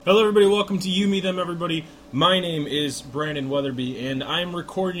Hello everybody, welcome to You, Me, Them, Everybody. My name is Brandon Weatherby, and I'm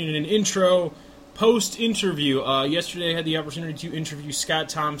recording an intro post-interview. Yesterday I had the opportunity to interview Scott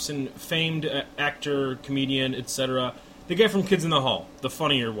Thompson, famed actor, comedian, etc. The guy from Kids in the Hall, the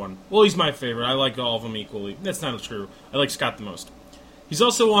funnier one. Well, he's my favorite. I like all of them equally. That's not true. I like Scott the most. He's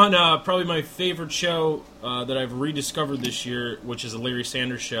also on probably my favorite show that I've rediscovered this year, which is the Larry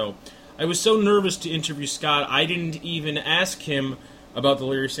Sanders Show. I was so nervous to interview Scott, I didn't even ask him about the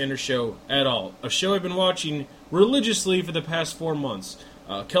Larry Sanders Show at all. A show I've been watching religiously for the past 4 months.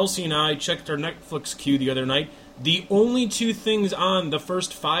 Kelsey and I checked our Netflix queue the other night. The only two things on the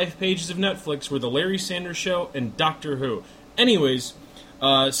first 5 pages of Netflix were the Larry Sanders Show and Doctor Who. Anyways,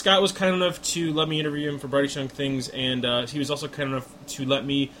 Scott was kind enough to let me interview him for Brightest Young Things, and he was also kind enough to let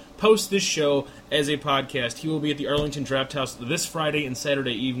me post this show as a podcast. He will be at the Arlington Draft House this Friday and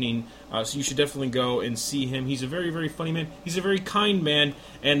Saturday evening, so you should definitely go and see him. He's a very, very funny man. He's a very kind man,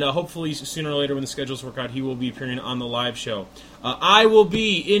 and hopefully sooner or later when the schedules work out, he will be appearing on the live show. I will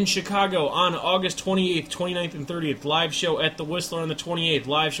be in Chicago on August 28th, 29th, and 30th. Live show at the Whistler on the 28th.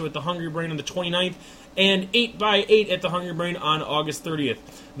 Live show at the Hungry Brain on the 29th. And 8x8 at the Hungry Brain on August 30th.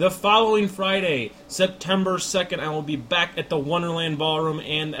 The following Friday, September 2nd, I will be back at the Wonderland Ballroom,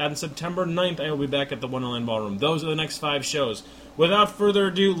 and on September 9th, I will be back at the Wonderland Ballroom. Those are the next 5 shows. Without further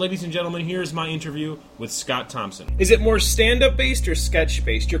ado, ladies and gentlemen, here's my interview with Scott Thompson. Is it more stand-up based or sketch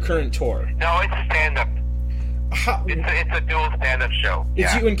based, your current tour? No, it's stand-up. It's a dual stand-up show.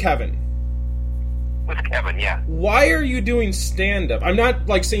 It's you and Kevin. With Kevin, yeah. Why are you doing stand-up? I'm not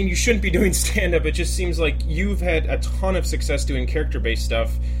saying you shouldn't be doing stand-up. It just seems like you've had a ton of success doing character-based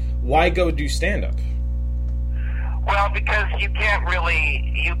stuff. Why go do stand-up? Well, because you can't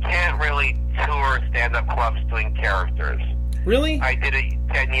really tour stand-up clubs doing characters. Really? I did it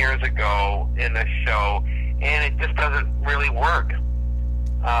 10 years ago in a show, and it just doesn't really work.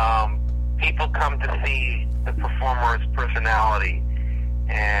 People come to see the performer's personality,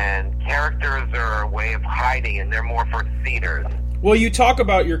 and characters are a way of hiding, and they're more for theaters. Well, you talk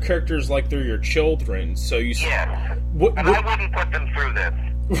about your characters like they're your children, so you... Yes, and I wouldn't put them through this.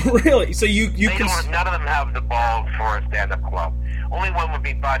 Really? So you none of them have the balls for a stand-up club. Only one would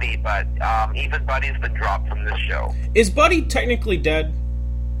be Buddy, but even Buddy's been dropped from this show. Is Buddy technically dead?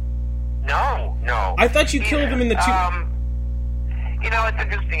 No. I thought you killed him in the two... You know, it's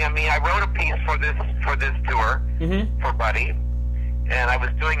interesting. I mean, I wrote a piece for this tour for Buddy, and I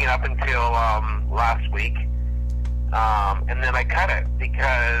was doing it up until last week, and then I cut it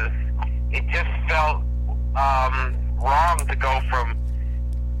because it just felt wrong to go from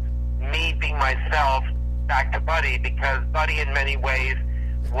me being myself back to Buddy, because Buddy in many ways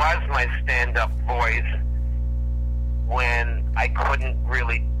was my stand-up voice when I couldn't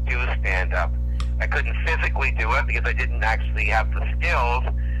really do stand-up. I couldn't physically do it because I didn't actually have the skills,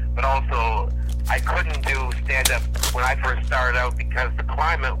 but also I couldn't do stand-up when I first started out because the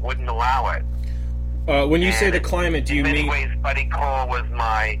climate wouldn't allow it. When you say the climate, do you mean... In many ways, Buddy Cole was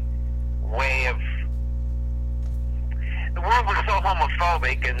my way of... The world was so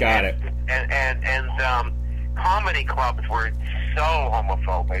homophobic, and Got it. And comedy clubs were so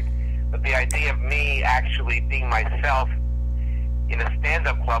homophobic, but the idea of me actually being myself in a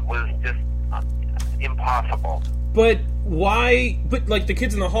stand-up club was just impossible. But why... But, the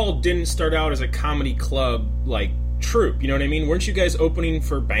Kids in the Hall didn't start out as a comedy club, troupe, you know what I mean? Weren't you guys opening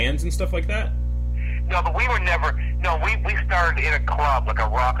for bands and stuff like that? No, but we were never... No, we started in a club, like a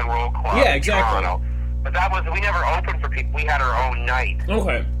rock and roll club. Yeah, exactly. In Toronto. But that was... We never opened for people. We had our own night.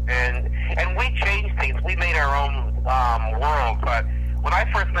 Okay. And we changed things. We made our own world. But when I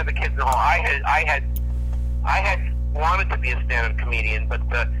first met the Kids in the Hall, I had wanted to be a stand-up comedian, but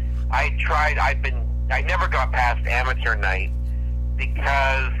I never got past amateur night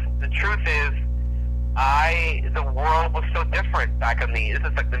because the truth is, the world was so different back in this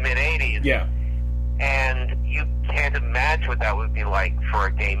is like the mid-'80s. Yeah. And you can't imagine what that would be like for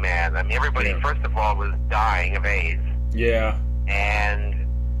a gay man. I mean, everybody, first of all, was dying of AIDS. Yeah. And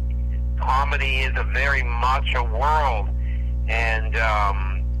comedy is a very macho world, and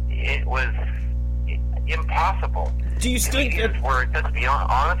it was impossible. Do you think that... Let's be honest,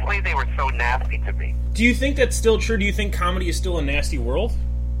 honestly, they were so nasty to me. Do you think that's still true? Do you think comedy is still a nasty world?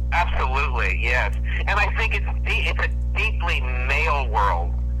 Absolutely, yes. And I think it's a deeply male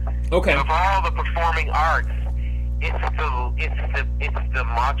world. Okay. Of all the performing arts, it's the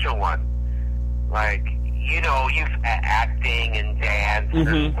macho one. Acting and dance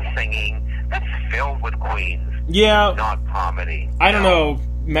and singing, that's filled with queens. Yeah. Not comedy. I don't know.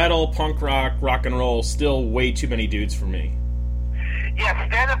 Metal, punk rock, rock and roll, still way too many dudes for me. Yeah,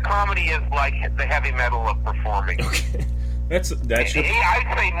 stand-up comedy is like the heavy metal of performing. Okay. That's your...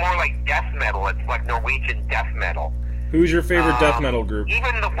 I'd say more like death metal. It's like Norwegian death metal. Who's your favorite death metal group?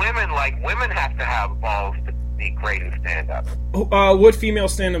 Even the women have to have balls to be great in stand-up. What female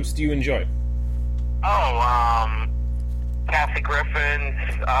stand-ups do you enjoy? Kathy Griffin,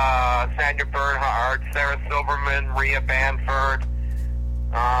 Sandra Bernhard, Sarah Silverman, Rhea Bamford.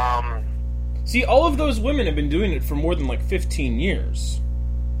 See, all of those women have been doing it for more than 15 years.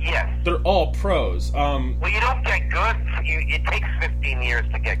 Yes. They're all pros. Well, you don't get good. It takes 15 years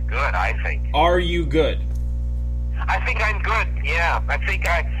to get good, I think. Are you good? I think I'm good, yeah. I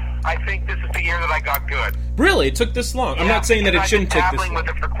think this is the year that I got good. Really? It took this long? Yeah, I'm not saying that it shouldn't take this long. I've been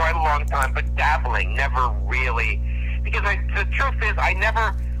dabbling with it for quite a long time, but dabbling, never really. Because the truth is, I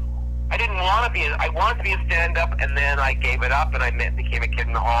didn't want to be, I wanted to be a stand-up, and then I gave it up, and I became a Kid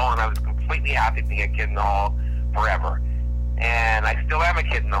in the Hall, and I was completely happy being a Kid in the Hall forever. And I still am a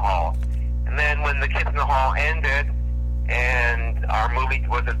Kid in the Hall. And then when the Kids in the Hall ended, and our movie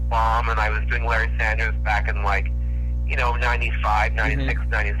was a bomb, and I was doing Larry Sanders back in 95, 96,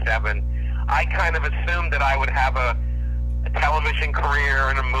 97, I kind of assumed that I would have a television career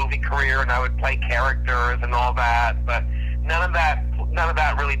and a movie career, and I would play characters and all that, but none of that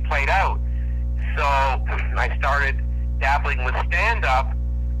really played out. So I started dabbling with stand-up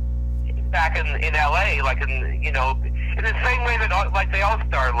back in LA, in the same way that they all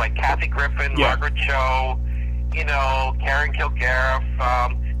started, like Kathy Griffin, yeah. Margaret Cho, Karen Kilgariff,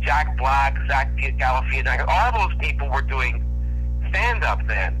 Jack Black, Zach Galifianakis. All those people were doing stand-up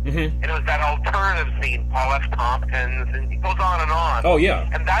then. Mm-hmm. And it was that alternative scene, Paul F. Tompkins, and it goes on and on. Oh, yeah.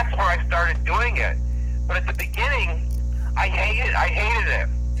 And that's where I started doing it. But at the beginning, I hated it.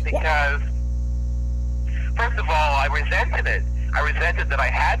 Because, first of all, I resented it. I resented that I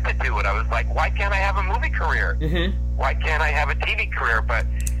had to do it. I was like, why can't I have a movie career? Mm-hmm. Why can't I have a TV career? But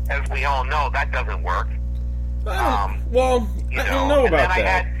as we all know, that doesn't work. I don't know about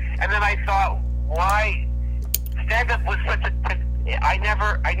that. And then I thought, why? Stand-up was such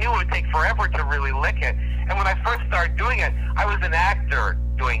I knew it would take forever to really lick it. And when I first started doing it, I was an actor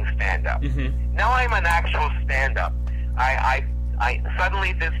doing stand-up. Mm-hmm. Now I'm an actual stand-up. I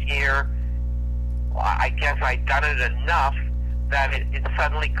suddenly this year, I guess I'd done it enough that it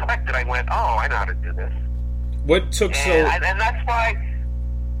suddenly clicked, and I went, oh, I know how to do this. What took and that's why,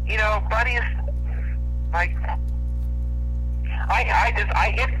 Buddy is like,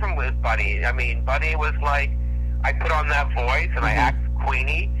 I hit from with Buddy. I mean, Buddy was like, I put on that voice and I act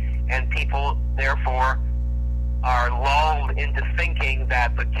Queenie, and people therefore are lulled into thinking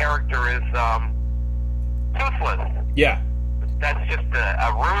that the character is toothless. Yeah. That's just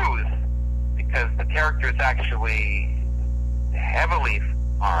a ruse, because the character is actually heavily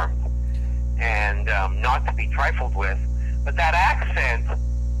armed and not to be trifled with. But that accent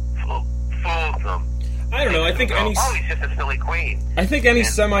fools them. I don't know. I think he's just a silly queen. I think any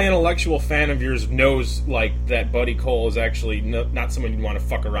semi-intellectual fan of yours knows that Buddy Cole is actually not someone you'd want to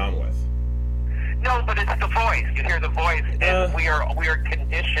fuck around with. No, but it's the voice. You hear the voice, and we are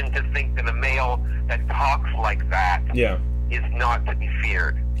conditioned to think that a male that talks like that is not to be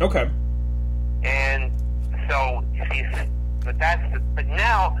feared. Okay. And so, but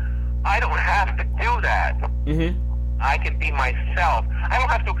now I don't have to do that. Mm-hmm. I can be myself. I don't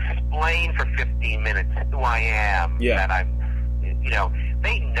have to explain for 15 minutes who I am. Yeah. That I'm,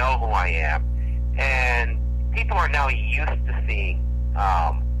 they know who I am. And people are now used to seeing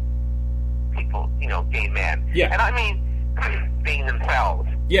people, gay men. Yeah. And I mean, being themselves.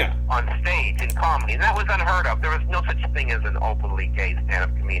 Yeah. On stage in comedy. And that was unheard of. There was no such thing as an openly gay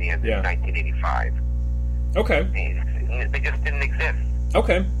stand-up comedian in 1985. Okay. They just didn't exist.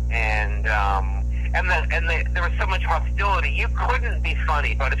 Okay. And there was so much hostility. You couldn't be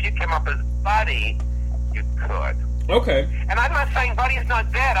funny, but if you came up as Buddy, you could. Okay. And I'm not saying Buddy's not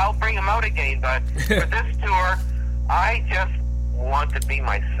dead. I'll bring him out again, but for this tour, I just want to be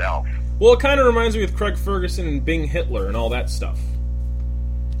myself. Well, it kind of reminds me of Craig Ferguson and Bing Hitler and all that stuff.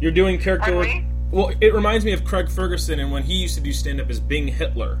 You're doing character work. Well, it reminds me of Craig Ferguson and when he used to do stand-up as Bing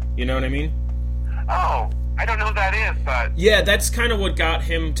Hitler. You know what I mean? Oh, I don't know who that is, but... Yeah, that's kind of what got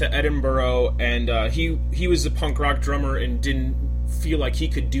him to Edinburgh, and he was a punk rock drummer and didn't feel like he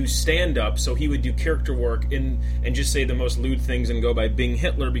could do stand-up, so he would do character work and just say the most lewd things and go by Bing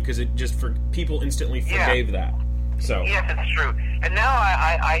Hitler, because it just people instantly forgave that. So yes, it's true. And now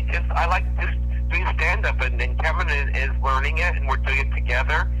I like just doing stand-up, and Kevin is learning it, and we're doing it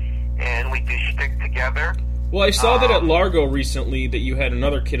together, and we do shtick together. Well, I saw that at Largo recently that you had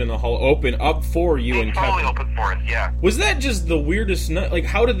another Kid in the Hall open up for you and Kevin. Totally open for us, yeah. Was that just the weirdest night? Like,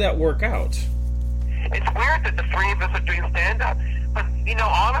 how did that work out? It's weird that the three of us are doing stand-up, but,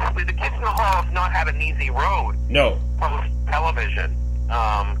 honestly, the Kids in the Hall have not had an easy road. No. television,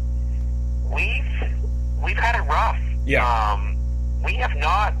 we've had it rough. Yeah. We have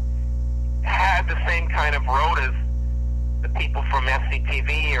not had the same kind of road as the people from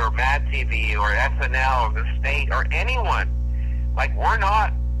SCTV or Mad TV or SNL or The State or anyone. Like, we're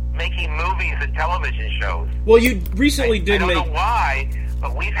not making movies and television shows. Well, you recently I did don't make... know why,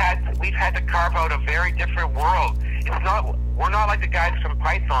 but we've had to carve out a very different world. We're not like the guys from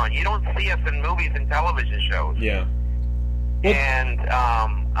Python. You don't see us in movies and television shows. Yeah. Well, And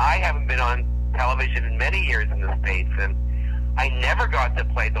I haven't been on television in many years in the States, and I never got to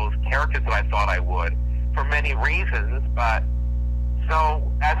play those characters that I thought I would for many reasons. But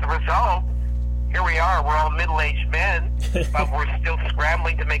so as a result, here we are. We're all middle-aged men, but we're still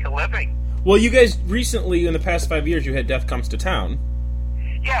scrambling to make a living. well, you guys recently, in the past 5 years, you had Death Comes to Town.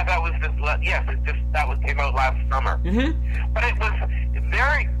 Yeah, that was came out last summer. Mm-hmm. But it was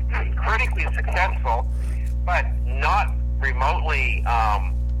very critically successful, but not remotely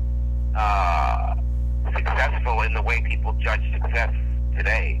successful in the way people judge success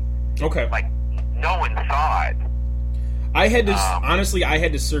today. Okay. Like, no one saw it. I had to, honestly, I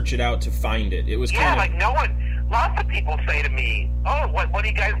had to search it out to find it. It was Yeah, kind of... like no one. Lots of people say to me, "Oh, what are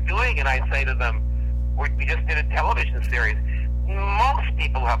you guys doing?" And I say to them, "We just did a television series." Most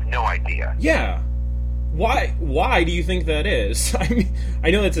people have no idea. Yeah. Why do you think that is? I mean,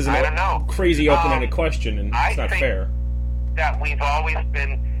 I know that's I don't know. a crazy open-ended question, and I it's not think fair. that we've always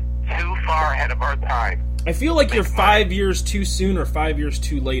been too far ahead of our time. I feel like you're Make 5 years too soon or 5 years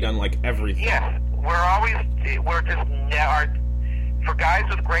too late on, like, everything. Yes, we're just for guys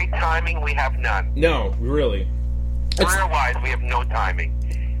with great timing, we have none. No, really. It's- Career-wise, we have no timing.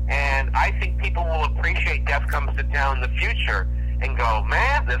 And I think people will appreciate Death Comes to Town in the future and go,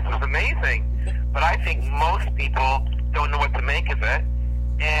 man, this was amazing. But I think most people don't know what to make of it.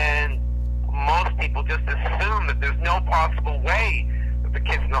 And most people just assume that there's no possible way that the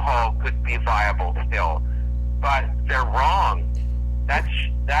Kids in the Hall could be viable still. But they're wrong. That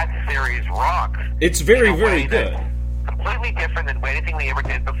series rocks. It's very, In a very way good. that's completely different than anything we ever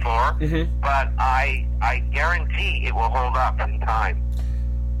did before. Mm-hmm. But I guarantee it will hold up in time.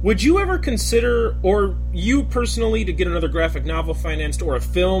 Would you ever consider, or you personally, to get another graphic novel financed or a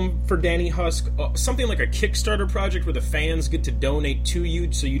film for Danny Husk, something like a Kickstarter project where the fans get to donate to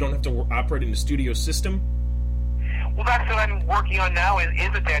you so you don't have to operate in the studio system? Well, that's what I'm working on now is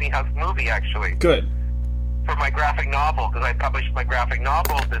a Danny Husk movie, actually, Good. for my graphic novel, because I published my graphic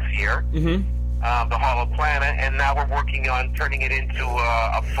novel this year, Mm-hmm. The Hollow Planet, and now we're working on turning it into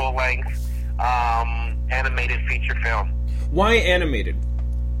a full-length animated feature film. Why animated?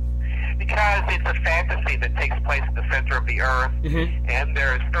 Because it's a fantasy that takes place at the center of the earth, Mm-hmm. and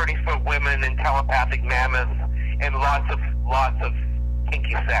there's 30-foot women and telepathic mammoths, and lots of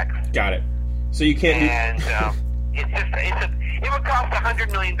kinky sex. Got it. So you can't And it would cost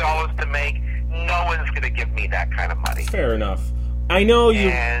 $100 million to make. No one's going to give me that kind of money. Fair enough. I know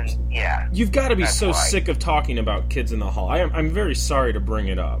And yeah, you've got to be that's so why. sick of talking about Kids in the Hall. I'm very sorry to bring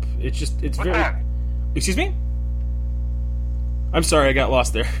it up. It's What's very... that? Excuse me? I'm sorry, I got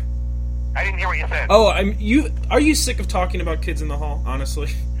lost there. I didn't hear what you said. Oh, are you sick of talking about Kids in the Hall, honestly?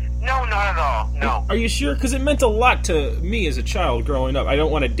 No, not at all. No. Are you sure? Because it meant a lot to me as a child growing up. I don't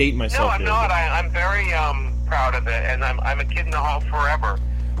want to date myself. No, I'm here, not. but- I'm very proud of it, and I'm a Kid in the Hall forever.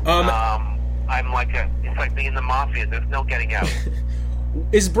 I'm like it's like being in the mafia. There's no getting out.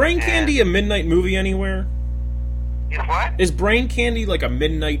 Is Brain Candy a midnight movie anywhere? Is what? Is Brain Candy like a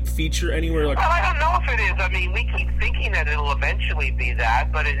midnight feature anywhere? Like, Well, I don't know if it is. I mean, we keep thinking that it'll eventually be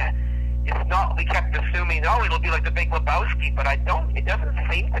that, but it's not. We kept assuming, it'll be like The Big Lebowski, but it doesn't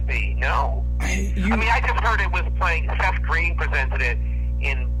seem to be. No. I mean, I just heard it was playing. Seth Green presented it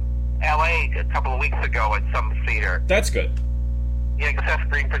in L.A. a couple of weeks ago at some theater. That's good. Yeah, Seth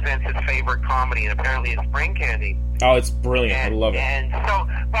Green presents his favorite comedy, and apparently it's Brain Candy. Oh, it's brilliant. I love it. And so,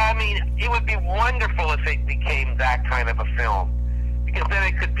 but I mean, it would be wonderful if it became that kind of a film, because then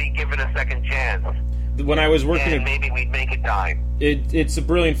it could be given a second chance, When I was working and at... maybe we'd make it dime. It's a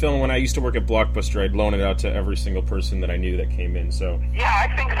brilliant film. When I used to work at Blockbuster, I'd loan it out to every single person that I knew that came in, so... Yeah,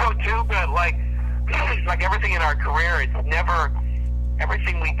 I think so too, but like everything in our career, it's never...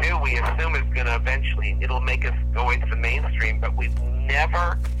 Everything we do, we assume is going to eventually, it'll make us go into the mainstream, but we've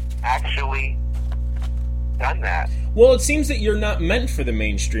never actually done that. Well, it seems that you're not meant for the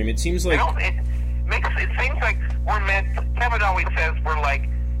mainstream. It seems like... It seems like we're meant. Kevin always says we're like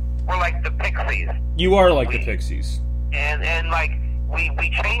the Pixies, You are like the Pixies. and like we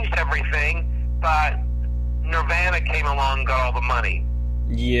changed everything, but Nirvana came along and got all the money.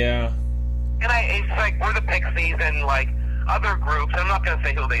 Yeah. And it's like we're the Pixies, and like other groups. I'm not going to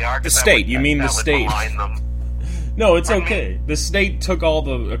say who they are. 'cause The State. You mean that the would State. malign them. No, it's okay. The state took all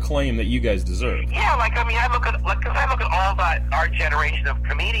the acclaim that you guys deserve. Yeah, I look at all our generation of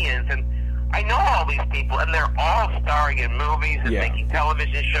comedians, and I know all these people, and they're all starring in movies and making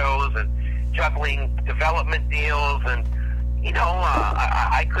television shows and juggling development deals, and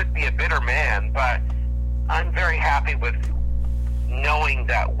I could be a bitter man, but I'm very happy with knowing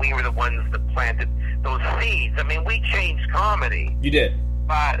that we were the ones that planted those seeds. I mean, we changed comedy. You did.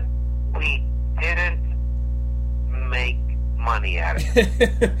 But we didn't make money at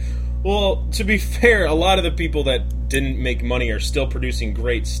it. Well, to be fair, a lot of the people that didn't make money are still producing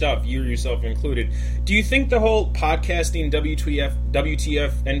great stuff, you yourself included. Do you think the whole podcasting WTF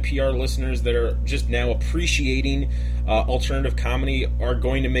NPR listeners that are just now appreciating alternative comedy are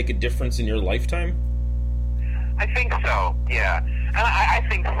going to make a difference in your lifetime? I think so, yeah. And I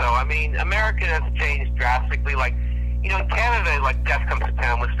think so. I mean, America has changed drastically. Like, in Canada, like Death Comes to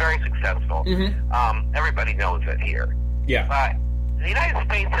Town was very successful. Mm-hmm. Everybody knows it here. Yeah. But the United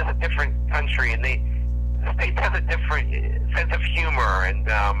States is a different country, and the States has a different sense of humor, and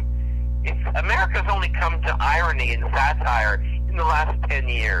America's only come to irony and satire in the last 10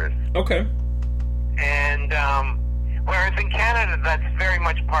 years. Okay. And whereas in Canada, that's very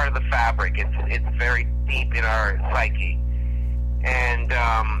much part of the fabric. It's very deep in our psyche. And,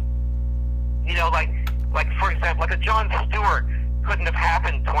 like for example, like a Jon Stewart couldn't have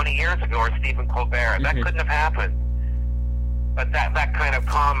happened 20 years ago, or Stephen Colbert. Mm-hmm. That couldn't have happened. But that kind of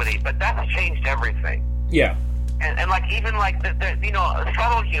comedy. But that's changed everything. Yeah. And like, even like, the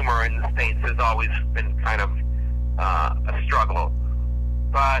subtle humor in the States has always been kind of a struggle.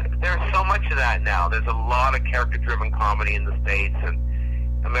 But there's so much of that now. There's a lot of character-driven comedy in the States,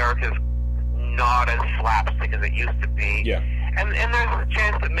 and America's not as slapstick as it used to be. Yeah. And there's a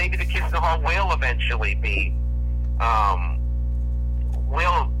chance that maybe The Kids in the Hall will eventually be,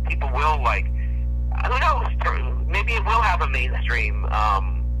 people will like, who knows, maybe it will have a mainstream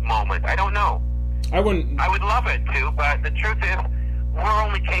moment. I don't know. I would love it too, but the truth is, we're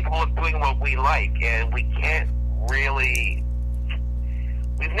only capable of doing what we like, and we can't really,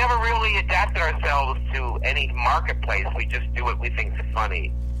 we've never really adapted ourselves to any marketplace. We just do what we think is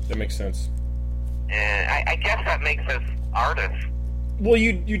funny. That makes sense. And I guess that makes us artists. Well,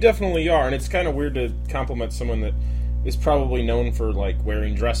 you definitely are, and it's kind of weird to compliment someone that is probably known for, like,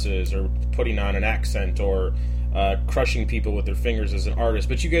 wearing dresses or putting on an accent or crushing people with their fingers as an artist.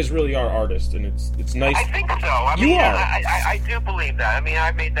 But you guys really are artists, and it's nice. I think so. I do believe that. I mean,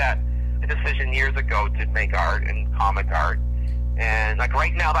 I made that decision years ago to make art and comic art. And, like,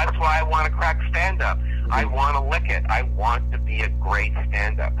 right now, that's why I want to crack stand-up. Mm-hmm. I want to lick it. I want to be a great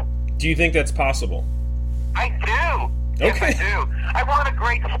stand-up. Do you think that's possible? I do. Okay. Yes, I do. I want a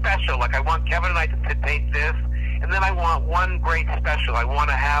great special. Like, I want Kevin and I to tape this, and then I want one great special. I want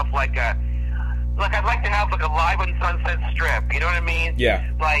to have, I'd like to have, like, a Live on Sunset Strip. You know what I mean? Yeah.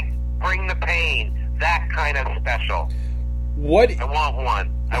 Like, Bring the Pain. That kind of special. What? I want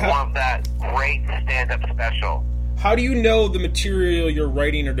one. I want that great stand-up special. How do you know the material you're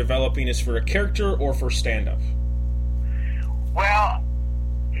writing or developing is for a character or for stand-up? Well,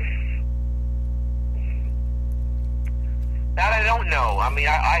 that I don't know. I mean,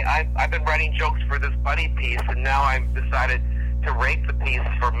 I've been writing jokes for this buddy piece, and now I've decided to rate the piece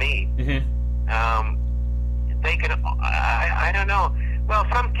for me. Mm-hmm. They could, I don't know. Well,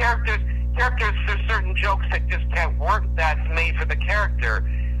 some characters, there's certain jokes that just can't work that's made for the character.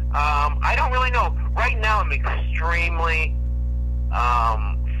 I don't really know. Right now, I'm extremely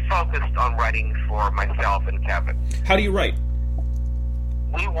focused on writing for myself and Kevin. How do you write?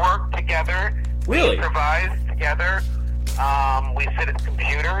 We work together. Really? We improvise together. We sit at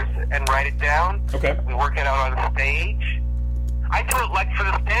computers and write it down. Okay. We work it out on stage. I do it, like, for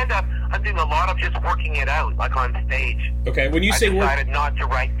the stand-up, I'm doing a lot of just working it out, like, on stage. Okay, when you say I decided not to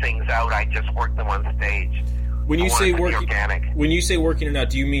write things out, I just work them on stage. When you say organic. When you say working it out,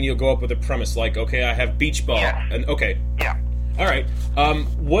 do you mean you'll go up with a premise like, okay, I have beach ball? Yes. And okay. Yeah. All right.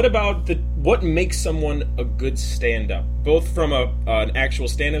 What makes someone a good stand-up, both from an actual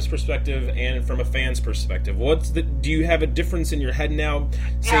stand-up's perspective and from a fan's perspective? Do you have a difference in your head now?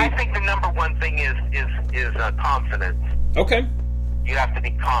 I think the number one thing is confidence. Okay. You have to be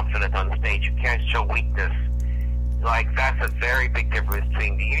confident on stage. You can't show weakness. Like, that's a very big difference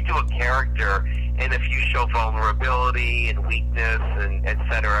between you do a character, and if you show vulnerability and weakness and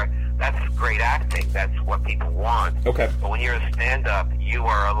etc., that's great acting. That's what people want. Okay. But when you're a stand-up, you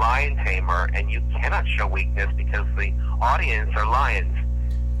are a lion tamer, and you cannot show weakness because the audience are lions.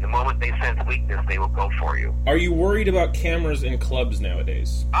 The moment they sense weakness, they will go for you. Are you worried about cameras in clubs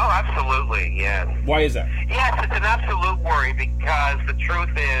nowadays? Oh, absolutely, yes. Why is that? Yes, it's an absolute worry, because the truth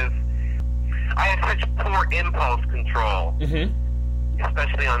is, I have such poor impulse control,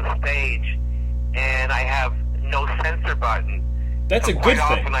 especially on stage, and I have no censor button. That's so a good quite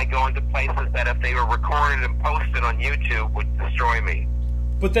thing. often I go into places that if they were recorded and posted on YouTube would destroy me.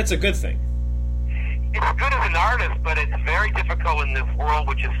 But that's a good thing. It's good as an artist, but it's very difficult in this world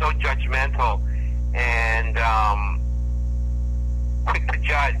which is so judgmental and quick to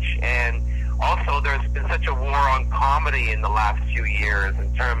judge. And also there's been such a war on comedy in the last few years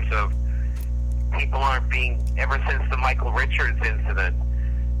in terms of people aren't being, ever since the Michael Richards incident,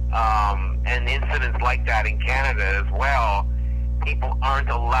 and incidents like that in Canada as well, people aren't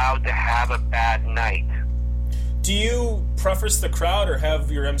allowed to have a bad night. Do you preface the crowd or have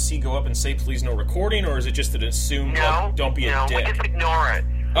your MC go up and say, please no recording, or is it just an assumed, like, don't be a dick? No, we just ignore it.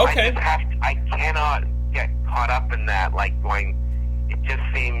 Okay. I cannot get caught up in that, like going, it just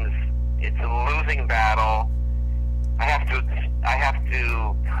seems it's a losing battle. I have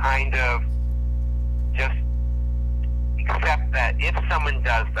to kind of just accept that if someone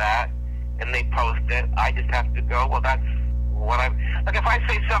does that and they post it, I just have to go, well, that's what I'm... Like, if I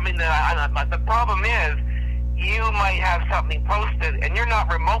say something that the problem is, you might have something posted and you're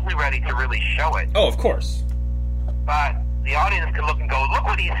not remotely ready to really show it. Oh, of course. But the audience can look and go, look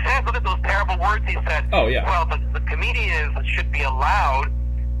what he said, look at those terrible words he said. Oh, yeah. Well, the comedians should be allowed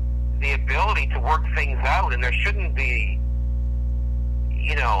the ability to work things out, and there shouldn't be,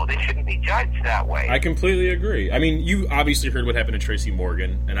 they shouldn't be judged that way. I completely agree. I mean, you obviously heard what happened to Tracy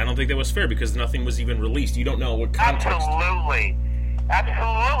Morgan, and I don't think that was fair because nothing was even released. You don't know what context. Absolutely.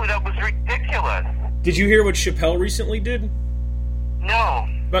 That was ridiculous. Did you hear what Chappelle recently did? No.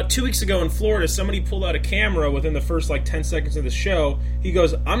 About 2 weeks ago in Florida, somebody pulled out a camera within the first, 10 seconds of the show. He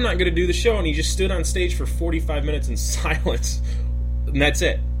goes, I'm not going to do the show, and he just stood on stage for 45 minutes in silence. And that's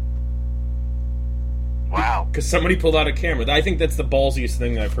it. Wow. Because somebody pulled out a camera. I think that's the ballsiest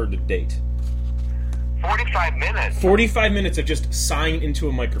thing I've heard to date. 45 minutes? 45 minutes of just sighing into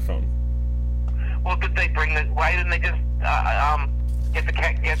a microphone. Well, did they bring why didn't they just, get the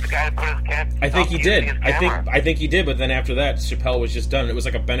guy to put his camera? I think he did. I think he did, but then after that, Chappelle was just done. It was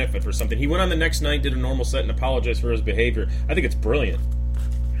like a benefit for something. He went on the next night, did a normal set, and apologized for his behavior. I think it's brilliant.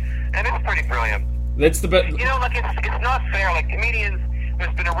 And it's pretty brilliant. That's the best. It's not fair. Like, comedians,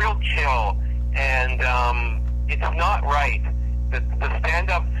 there's been a real chill, and it's not right. The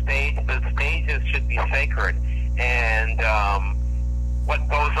stand-up stage, the stages should be sacred, and what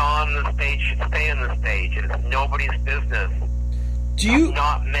goes on the stage should stay on the stage. It's nobody's business. It's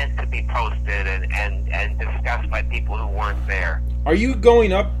not meant to be posted and discussed by people who weren't there. Are you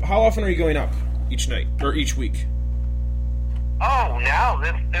going up? How often are you going up each night or each week? Oh, now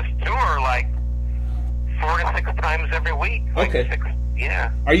this tour 4 to 6 times every week. Okay. 6,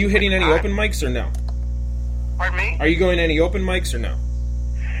 yeah. Are you hitting any open mics or no? Pardon me? Are you going to any open mics or no?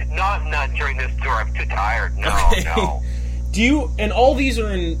 Not during this tour. I'm too tired. No, okay. No. Do you? And all these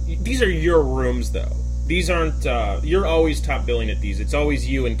are your rooms though. These aren't. You're always top billing at these. It's always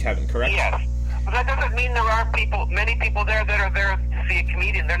you and Kevin, correct? Yes, but that doesn't mean there aren't many people there that are there to see a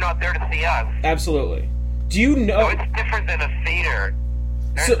comedian. They're not there to see us. Absolutely. Do you know? So it's different than a theater.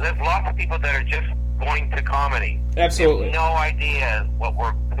 There's lots of people that are just going to comedy. Absolutely. They have no idea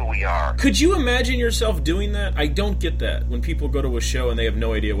who we are. Could you imagine yourself doing that? I don't get that when people go to a show and they have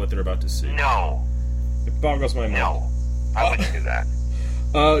no idea what they're about to see. No. It boggles my mind. No, I wouldn't do that.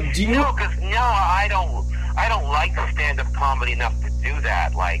 Do you? No, because I don't like stand-up comedy enough to do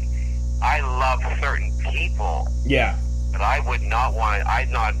that. Like, I love certain people. Yeah. But I would not want.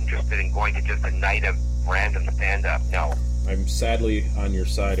 I'm not interested in going to just a night of random stand-up. No. I'm sadly on your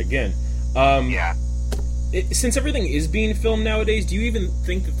side again. Yeah. Since everything is being filmed nowadays, do you even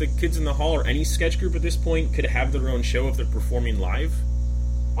think that the Kids in the Hall or any sketch group at this point could have their own show if they're performing live?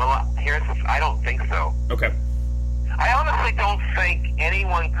 Well, I don't think so. Okay. I honestly don't think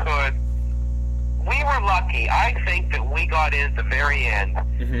anyone could. We were lucky. I think that we got in at the very end.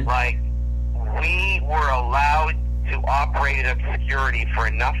 Mm-hmm. Like, we were allowed to operate at obscurity for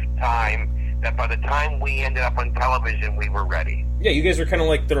enough time that by the time we ended up on television, we were ready. Yeah, you guys were kind of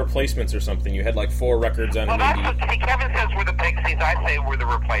like the Replacements or something. You had 4 records on an 80. Kevin says we're the Pixies. I say we're the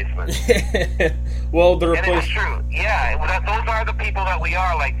Replacements. Well, the Replacements. And it's true. Yeah, those are the people that we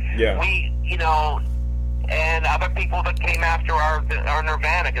are. Yeah. We, and other people that came after our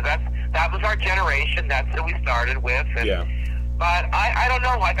Nirvana, because that was our generation. That's who we started with. And, yeah. But I don't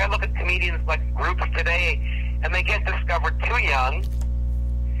know. I look at comedians groups today, and they get discovered too young.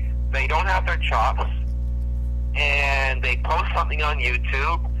 They don't have their chops, and they post something on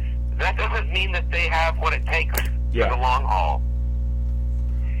YouTube. That doesn't mean that they have what it takes for the long haul.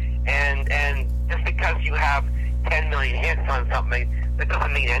 And just because you have 10 million hits on something That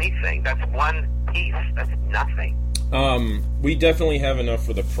doesn't mean anything. That's one piece. That's nothing. We definitely have enough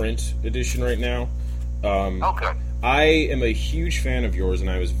for the print edition right now. Oh, good. I am a huge fan of yours, and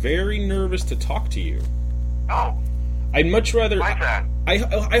I was very nervous to talk to you. Oh. I'd much rather... Why is that?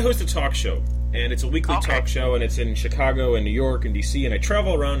 I host a talk show, and it's a weekly talk show, and it's in Chicago and New York and D.C., and I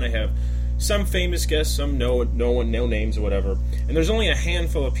travel around, and I have some famous guests, some no names or whatever, and there's only a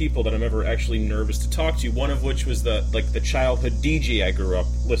handful of people that I'm ever actually nervous to talk to, one of which was the childhood DJ I grew up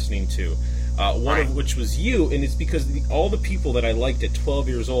listening to. One of which was you, and it's because all the people that I liked at 12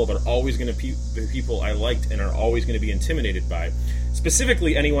 years old are always going to be the people I liked and are always going to be intimidated by.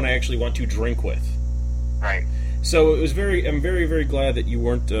 Specifically, anyone I actually want to drink with. Right. So I'm very, very glad that you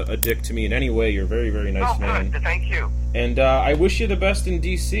weren't a dick to me in any way. You're a very, very nice man. Good. Thank you. And I wish you the best in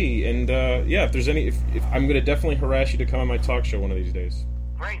D.C. And if there's if I'm going to definitely harass you to come on my talk show one of these days.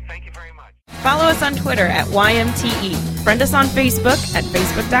 Great. Thank you very much. Follow us on Twitter at YMTE. Friend us on Facebook at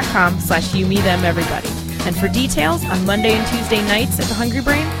facebook.com/YouMeThemEverybody. And for details on Monday and Tuesday nights at the Hungry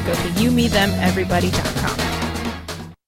Brain, go to YouMeThemEverybody.com.